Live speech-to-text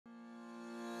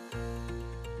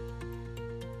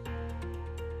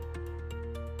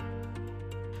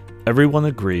Everyone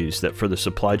agrees that for the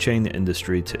supply chain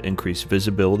industry to increase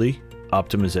visibility,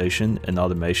 optimization, and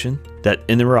automation, that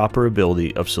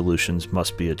interoperability of solutions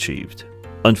must be achieved.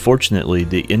 Unfortunately,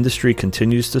 the industry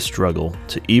continues to struggle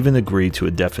to even agree to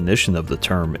a definition of the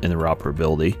term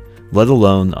interoperability, let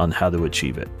alone on how to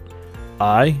achieve it.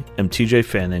 I am TJ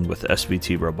Fanning with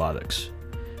SVT Robotics,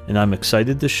 and I'm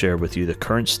excited to share with you the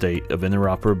current state of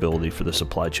interoperability for the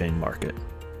supply chain market.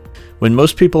 When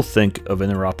most people think of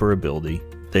interoperability,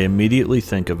 they immediately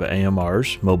think of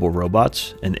AMRs, mobile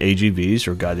robots, and AGVs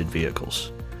or guided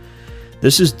vehicles.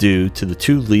 This is due to the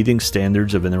two leading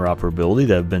standards of interoperability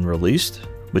that have been released,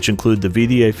 which include the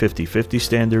VDA5050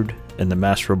 standard and the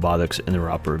MassRobotics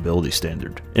interoperability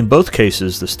standard. In both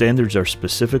cases, the standards are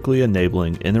specifically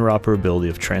enabling interoperability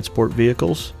of transport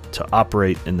vehicles to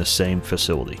operate in the same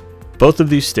facility. Both of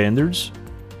these standards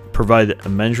provide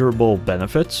immeasurable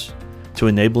benefits to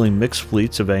enabling mixed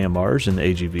fleets of AMRs and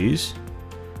AGVs,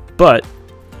 but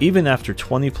even after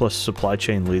 20+ supply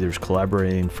chain leaders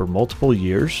collaborating for multiple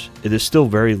years, it is still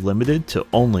very limited to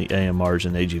only AMRs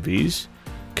and AGVs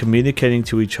communicating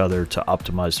to each other to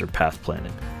optimize their path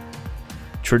planning.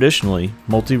 Traditionally,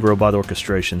 multi-robot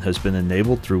orchestration has been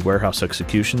enabled through warehouse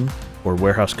execution or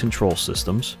warehouse control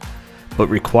systems, but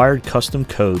required custom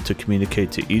code to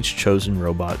communicate to each chosen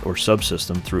robot or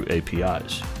subsystem through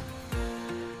APIs.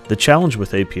 The challenge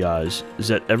with APIs is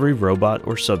that every robot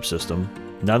or subsystem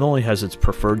not only has its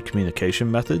preferred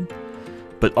communication method,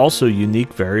 but also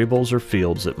unique variables or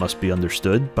fields that must be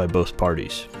understood by both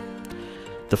parties.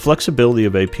 The flexibility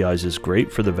of APIs is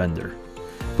great for the vendor,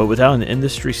 but without an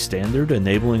industry standard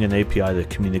enabling an API to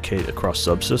communicate across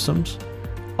subsystems,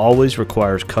 always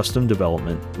requires custom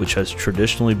development, which has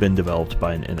traditionally been developed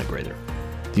by an integrator.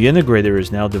 The integrator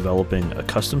is now developing a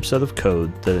custom set of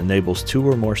code that enables two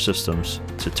or more systems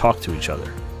to talk to each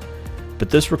other. But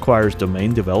this requires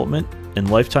domain development and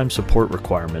lifetime support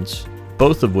requirements,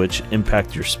 both of which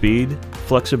impact your speed,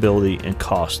 flexibility, and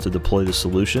cost to deploy the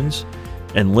solutions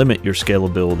and limit your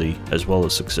scalability as well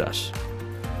as success.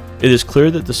 It is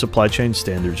clear that the supply chain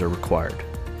standards are required,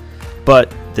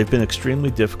 but they've been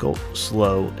extremely difficult,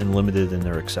 slow, and limited in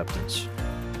their acceptance.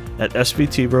 At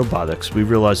SVT Robotics, we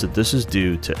realize that this is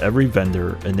due to every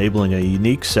vendor enabling a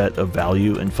unique set of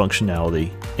value and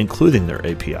functionality, including their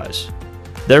APIs.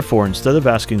 Therefore, instead of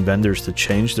asking vendors to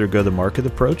change their go-to-market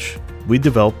approach, we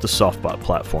developed the SoftBot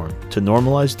platform to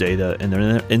normalize data and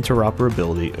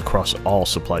interoperability across all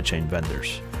supply chain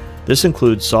vendors. This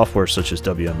includes software such as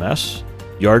WMS,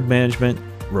 yard management,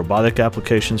 robotic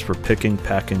applications for picking,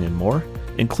 packing, and more,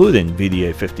 including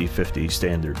VDA5050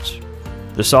 standards.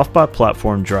 The SoftBot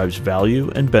platform drives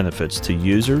value and benefits to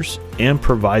users and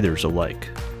providers alike,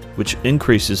 which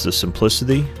increases the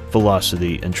simplicity,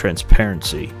 velocity, and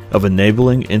transparency of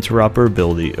enabling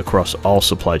interoperability across all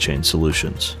supply chain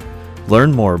solutions.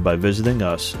 Learn more by visiting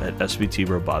us at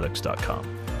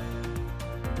svtrobotics.com.